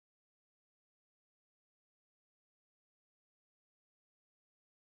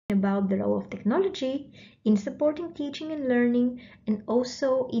about the role of technology in supporting teaching and learning, and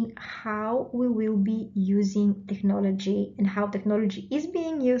also in how we will be using technology and how technology is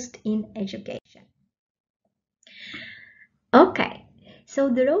being used in education. Okay, so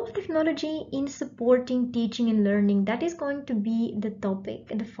the role of technology in supporting teaching and learning, that is going to be the topic,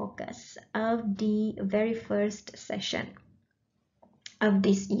 the focus of the very first session of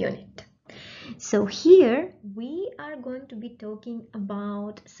this unit. So here we are going to be talking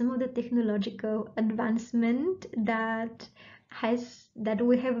about some of the technological advancement that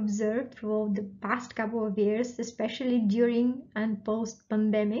we have observed throughout the past couple of years, especially during and post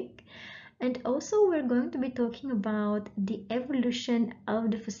pandemic. And also we're going to be talking about the evolution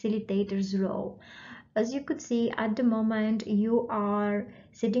of the facilitator's role. As you could see at the moment, you are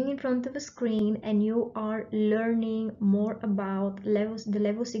sitting in front of a screen and you are learning more about the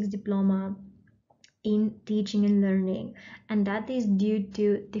level 6 diploma in teaching and learning, and that is due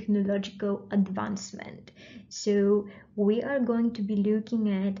to technological advancement. So we are going to be looking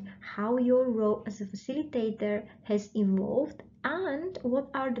at how your role as a facilitator has evolved and what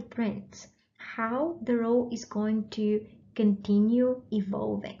are the trends, how the role is going to continue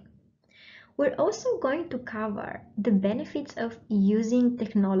evolving. We're also going to cover the benefits of using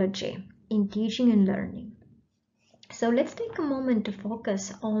technology in teaching and learning. So let's take a moment to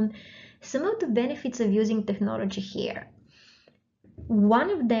focus on some of the benefits of using technology here. One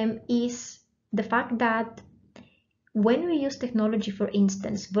of them is the fact that when we use technology, for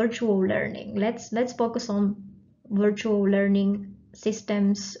instance, virtual learning, let's focus on virtual learning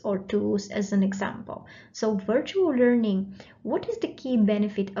systems or tools as an example. So virtual learning, what is the key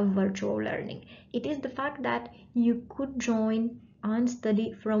benefit of virtual learning? It is the fact that you could join and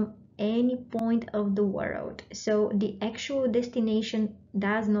study from any point of the world. So the actual destination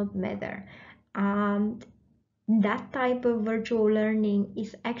does not matter. And that type of virtual learning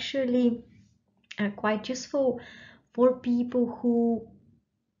is actually quite useful for people who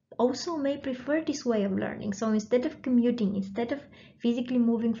also may prefer this way of learning. So instead of commuting, instead of physically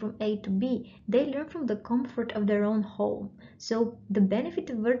moving from A to B, they learn from the comfort of their own home. So the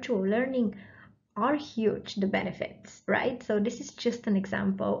benefit of virtual learning are huge, the benefits, right? So this is just an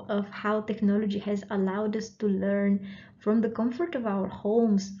example of how technology has allowed us to learn from the comfort of our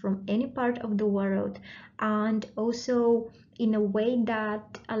homes, from any part of the world, and also in a way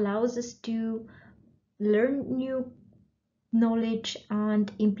that allows us to learn new knowledge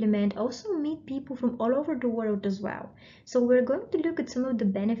and implement, also meet people from all over the world as well. So we're going to look at some of the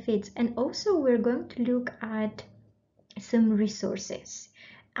benefits, and also we're going to look at some resources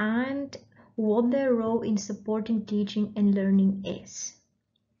and what their role in supporting teaching and learning is.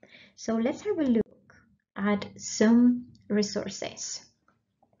 So let's have a look at some resources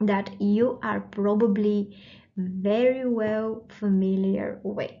that you are probably very well familiar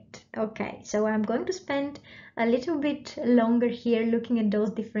with. Okay, so I'm going to spend a little bit longer here looking at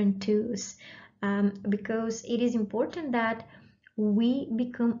those different tools because it is important that we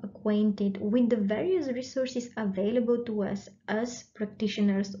become acquainted with the various resources available to us as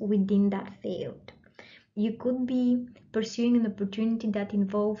practitioners within that field. You could be pursuing an opportunity that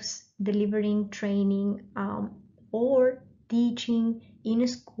involves delivering training or teaching in a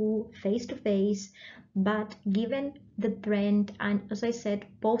school face-to-face, but given the trend, and as I said,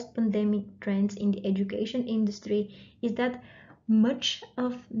 post-pandemic trends in the education industry, is that much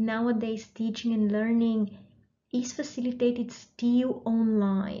of nowadays teaching and learning is facilitated still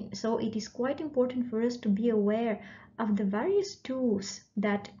online. So it is quite important for us to be aware of the various tools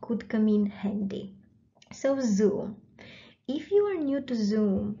that could come in handy. So Zoom. If you are new to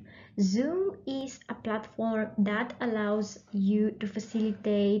Zoom, Zoom is a platform that allows you to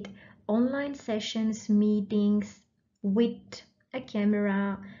facilitate online sessions, meetings with a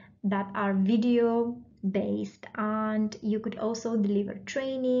camera that are video based, and you could also deliver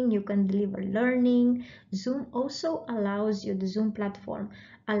training, you can deliver learning. Zoom also allows you, the Zoom platform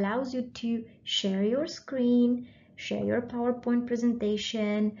allows you to share your screen, share your PowerPoint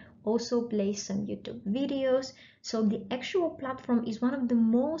presentation, also play some YouTube videos. So the actual platform is one of the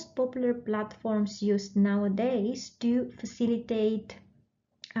most popular platforms used nowadays to facilitate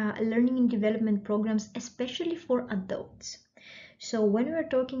learning and development programs, especially for adults. So when we're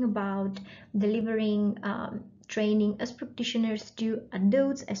talking about delivering training as practitioners to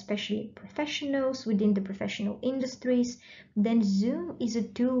adults, especially professionals within the professional industries, then Zoom is a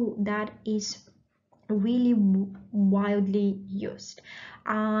tool that is really widely used.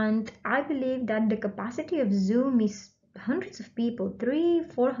 And I believe that the capacity of Zoom is hundreds of people,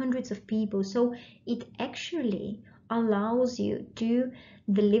 300-400 of people. So it actually allows you to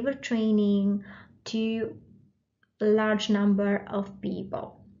deliver training to a large number of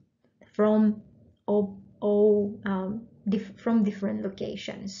people. from from different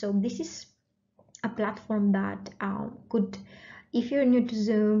locations. So this is a platform that could, if you're new to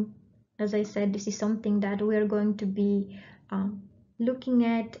Zoom, as I said, this is something that we are going to be looking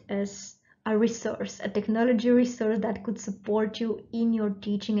at as a resource, a technology resource that could support you in your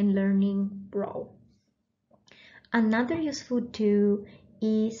teaching and learning role. Another useful tool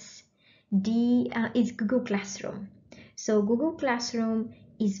is Google Classroom. So Google Classroom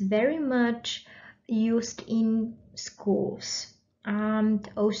is very much used in schools, and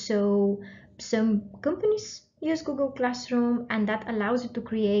also some companies use Google Classroom, and that allows you to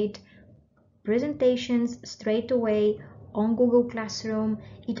create presentations straight away on Google Classroom.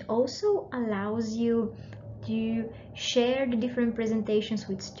 It also allows you to share the different presentations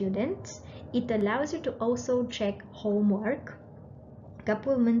with students. It allows you to also check homework. A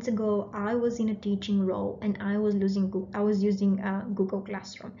couple of months ago, I was in a teaching role and I was using Google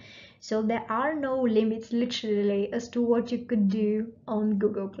Classroom. So there are no limits literally as to what you could do on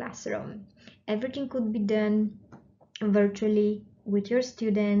Google Classroom. Everything could be done virtually with your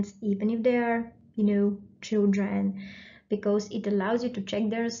students, even if they are, children, because it allows you to check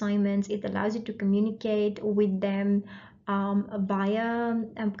their assignments. It allows you to communicate with them via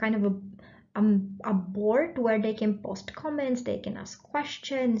kind of a board where they can post comments, they can ask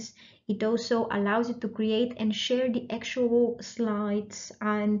questions. It also allows you to create and share the actual slides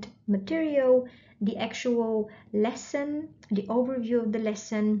and material, the actual lesson, the overview of the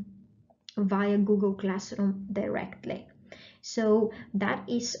lesson via Google Classroom directly. So that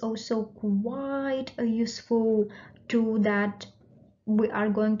is also quite a useful tool that we are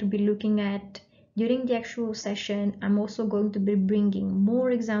going to be looking at during the actual session. I'm also going to be bringing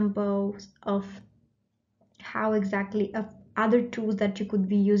more examples of how exactly of other tools that you could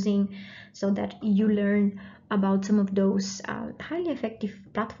be using so that you learn about some of those highly effective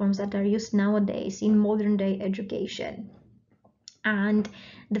platforms that are used nowadays in modern day education. And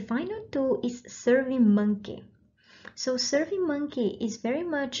the final tool is SurveyMonkey. So SurveyMonkey is very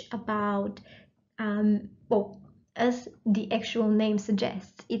much about, as the actual name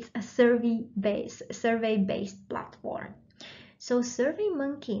suggests, it's a survey-based platform. So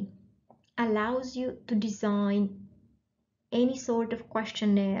SurveyMonkey allows you to design any sort of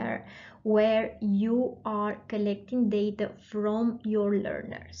questionnaire where you are collecting data from your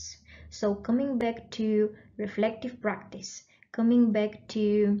learners. So coming back to reflective practice, coming back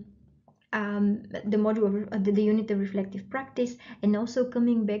to the module of the unit of reflective practice, and also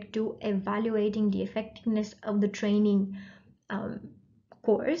coming back to evaluating the effectiveness of the training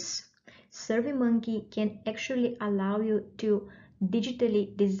course, SurveyMonkey can actually allow you to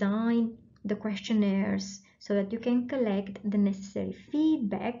digitally design the questionnaires so that you can collect the necessary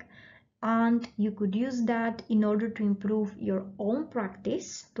feedback, and you could use that in order to improve your own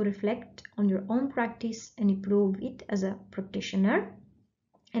practice, to reflect on your own practice and improve it as a practitioner.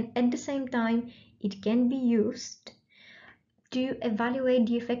 And at the same time, it can be used to evaluate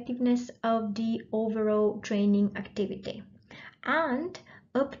the effectiveness of the overall training activity. And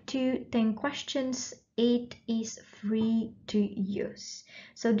up to 10 questions, it is free to use.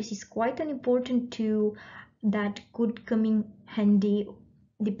 So this is quite an important tool that could come in handy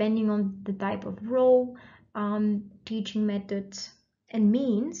depending on the type of role, teaching methods and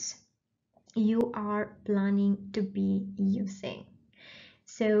means you are planning to be using.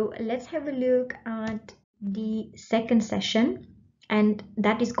 So let's have a look at the second session, and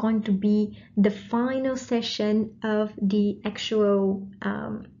that is going to be the final session of the actual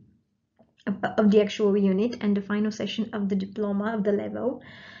unit and the final session of the diploma of the level,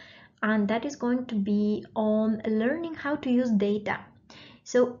 and that is going to be on learning how to use data.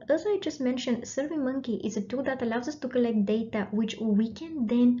 So as I just mentioned, SurveyMonkey is a tool that allows us to collect data which we can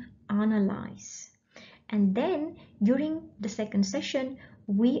then analyze. And then during the second session,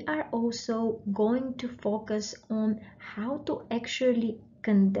 we are also going to focus on how to actually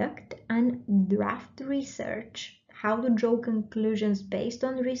conduct and draft research, how to draw conclusions based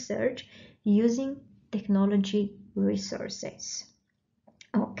on research using technology resources.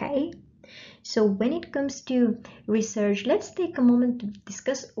 Okay, so when it comes to research, let's take a moment to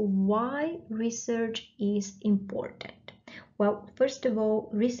discuss why research is important. Well, first of all,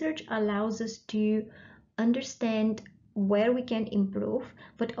 research allows us to understand where we can improve,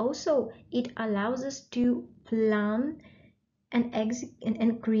 but also it allows us to plan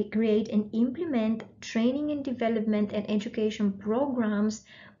and create and implement training and development and education programs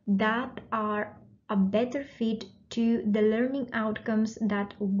that are a better fit to the learning outcomes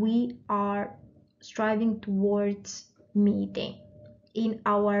that we are striving towards meeting in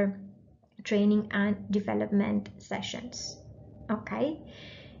our training and development sessions. Okay,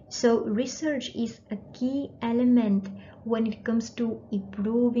 So research is a key element when it comes to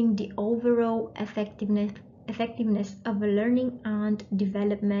improving the overall effectiveness of a learning and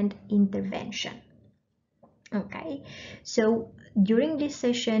development intervention. Okay, so during this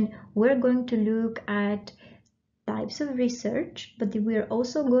session, we're going to look at types of research, but we're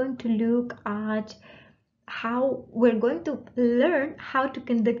also going to look at how we're going to learn how to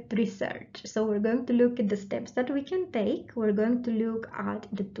conduct research. So we're going to look at the steps that we can take. We're going to look at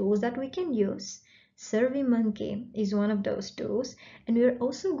the tools that we can use. SurveyMonkey is one of those tools, and we're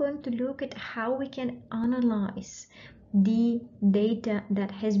also going to look at how we can analyze the data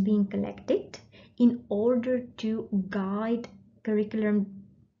that has been collected in order to guide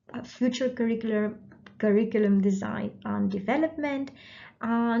future curriculum design and development,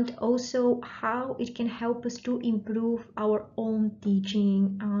 and also how it can help us to improve our own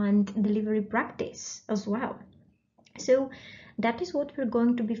teaching and delivery practice as well. So that is what we're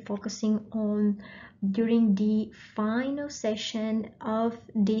going to be focusing on during the final session of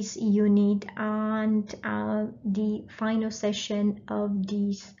this unit and the final session of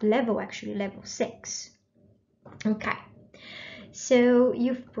this level, actually level 6. Okay, so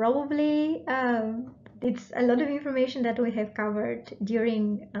you've probably it's a lot of information that we have covered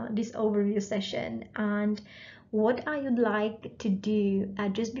during this overview session, and what I would like to do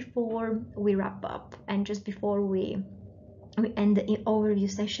just before we wrap up and just before we end the overview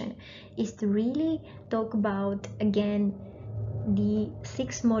session is to really talk about again the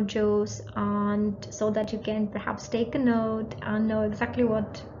 6 modules, and so that you can perhaps take a note and know exactly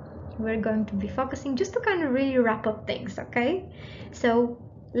what we're going to be focusing, just to kind of really wrap up things. Okay, so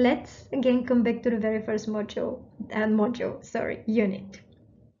let's again come back to the very first unit.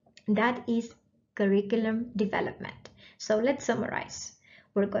 That is curriculum development. So let's summarize.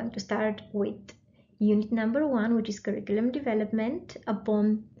 We're going to start with unit number 1, which is curriculum development,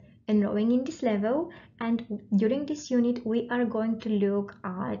 upon enrolling in this level, and during this unit we are going to look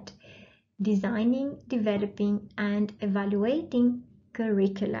at designing, developing and evaluating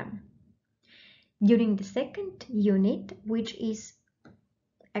curriculum. During the second unit, which is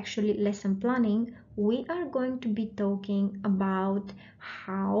actually lesson planning, we are going to be talking about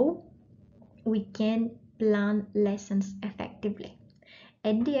how we can plan lessons effectively.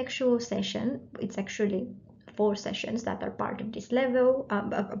 At the actual session, it's actually 4 sessions that are part of this level,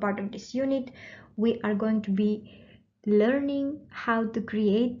 part of this unit. We are going to be learning how to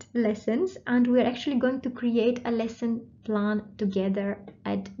create lessons, and we're actually going to create a lesson plan together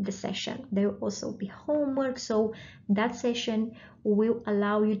at the session. There will also be homework, so that session will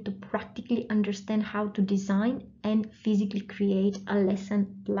allow you to practically understand how to design and physically create a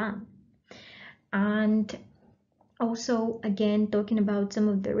lesson plan. And also again talking about some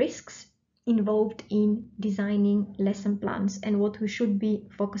of the risks involved in designing lesson plans and what we should be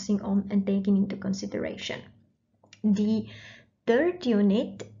focusing on and taking into consideration. The third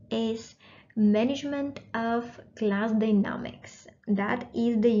unit is management of class dynamics. That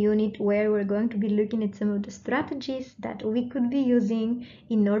is the unit where we're going to be looking at some of the strategies that we could be using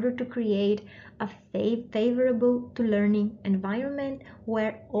in order to create a favorable to learning environment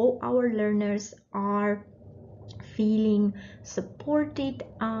where all our learners are feeling supported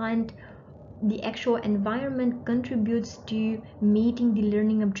and the actual environment contributes to meeting the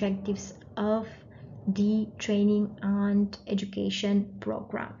learning objectives of the training and education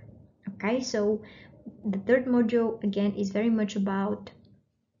program. Okay, so the third module again is very much about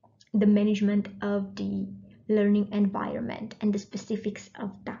the management of the learning environment and the specifics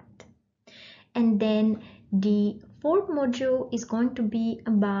of that. And then the fourth module is going to be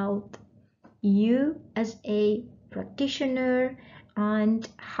about you as a practitioner and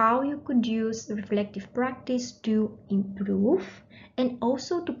how you could use reflective practice to improve and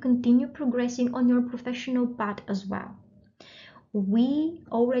also to continue progressing on your professional path as well. We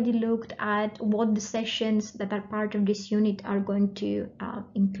already looked at what the sessions that are part of this unit are going to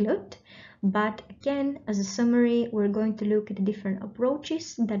include, but again, as a summary, we're going to look at the different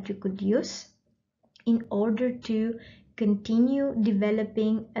approaches that you could use in order to continue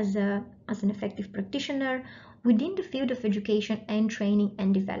developing as an effective practitioner within the field of education and training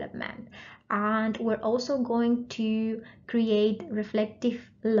and development. And we're also going to create reflective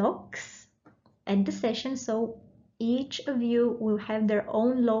logs at the session, so each of you will have their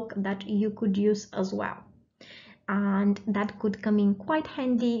own log that you could use as well, and that could come in quite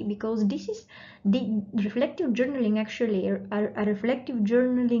handy because this is the reflective journaling. Actually a reflective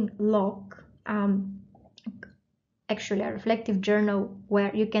journaling log, actually a reflective journal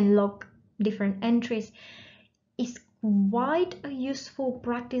where you can log different entries, is quite a useful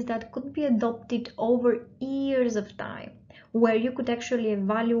practice that could be adopted over years of time, where you could actually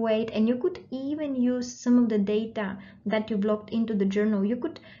evaluate, and you could even use some of the data that you've logged into the journal. You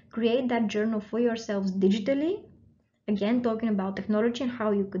could create that journal for yourselves digitally. Again, talking about technology and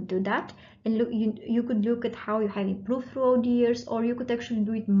how you could do that, and you could look at how you have improved throughout the years, or you could actually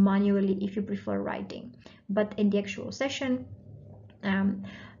do it manually if you prefer writing. But in the actual session,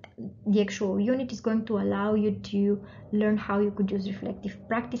 the actual unit is going to allow you to learn how you could use reflective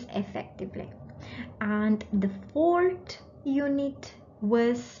practice effectively. And the fourth unit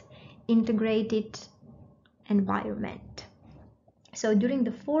was integrated environment. So during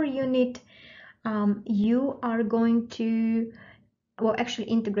the fourth unit, you are going to, well, actually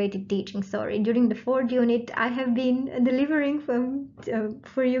integrated teaching, sorry. During the fourth unit, I have been delivering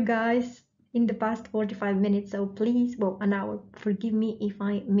for you guys in the past 45 minutes, so please, well, an hour, forgive me if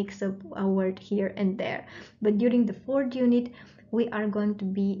I mix up a word here and there. But during the fourth unit, we are going to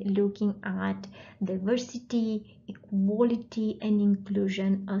be looking at diversity, equality, and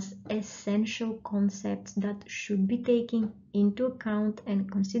inclusion as essential concepts that should be taken into account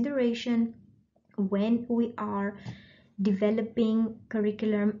and consideration when we are developing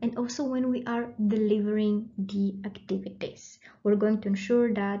curriculum, and also when we are delivering the activities. We're going to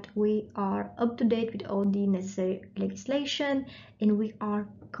ensure that we are up to date with all the necessary legislation and we are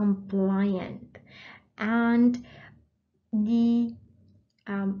compliant. And the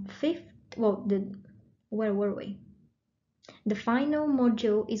fifth, well, where were we? The final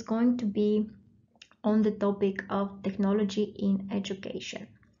module is going to be on the topic of technology in education.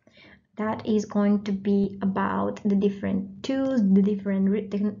 That is going to be about the different tools, the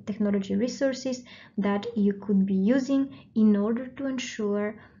different technology resources that you could be using in order to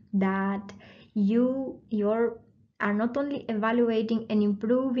ensure that you are not only evaluating and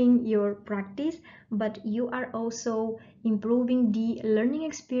improving your practice, but you are also improving the learning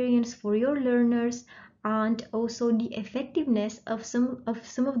experience for your learners, and also the effectiveness of some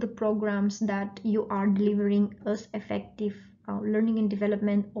of the programs that you are delivering as effective learning and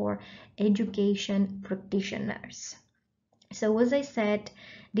development or education practitioners. So as I said,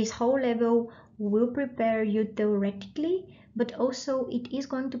 this whole level will prepare you theoretically, but also it is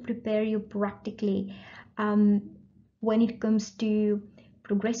going to prepare you practically when it comes to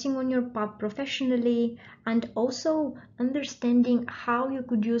progressing on your path professionally, and also understanding how you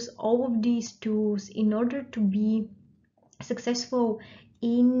could use all of these tools in order to be successful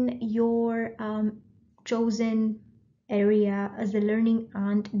in your chosen area as a learning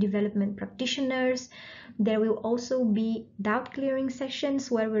and development practitioners. There will also be doubt clearing sessions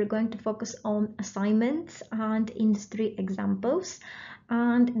where we're going to focus on assignments and industry examples.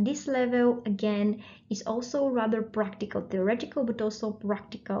 And this level again is also rather practical, theoretical, but also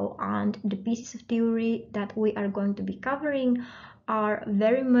practical, and the pieces of theory that we are going to be covering are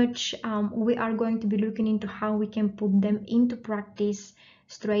very much we are going to be looking into how we can put them into practice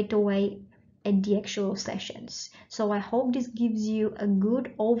straight away at the actual sessions. So I hope this gives you a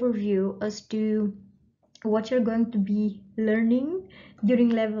good overview as to what you're going to be learning during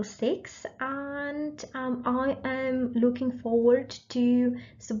level 6, and I am looking forward to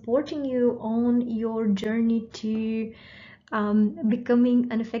supporting you on your journey to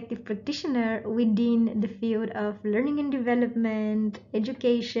becoming an effective practitioner within the field of learning and development,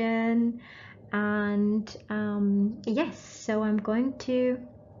 education, and yes, so I'm going to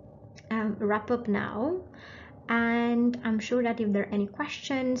wrap up now, and I'm sure that if there are any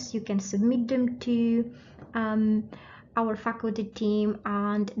questions, you can submit them to our faculty team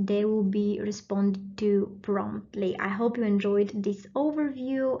and they will be responded to promptly. I hope you enjoyed this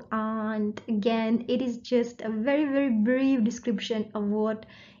overview, and again, it is just a very, very brief description of what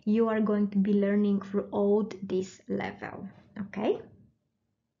you are going to be learning throughout this level. Okay.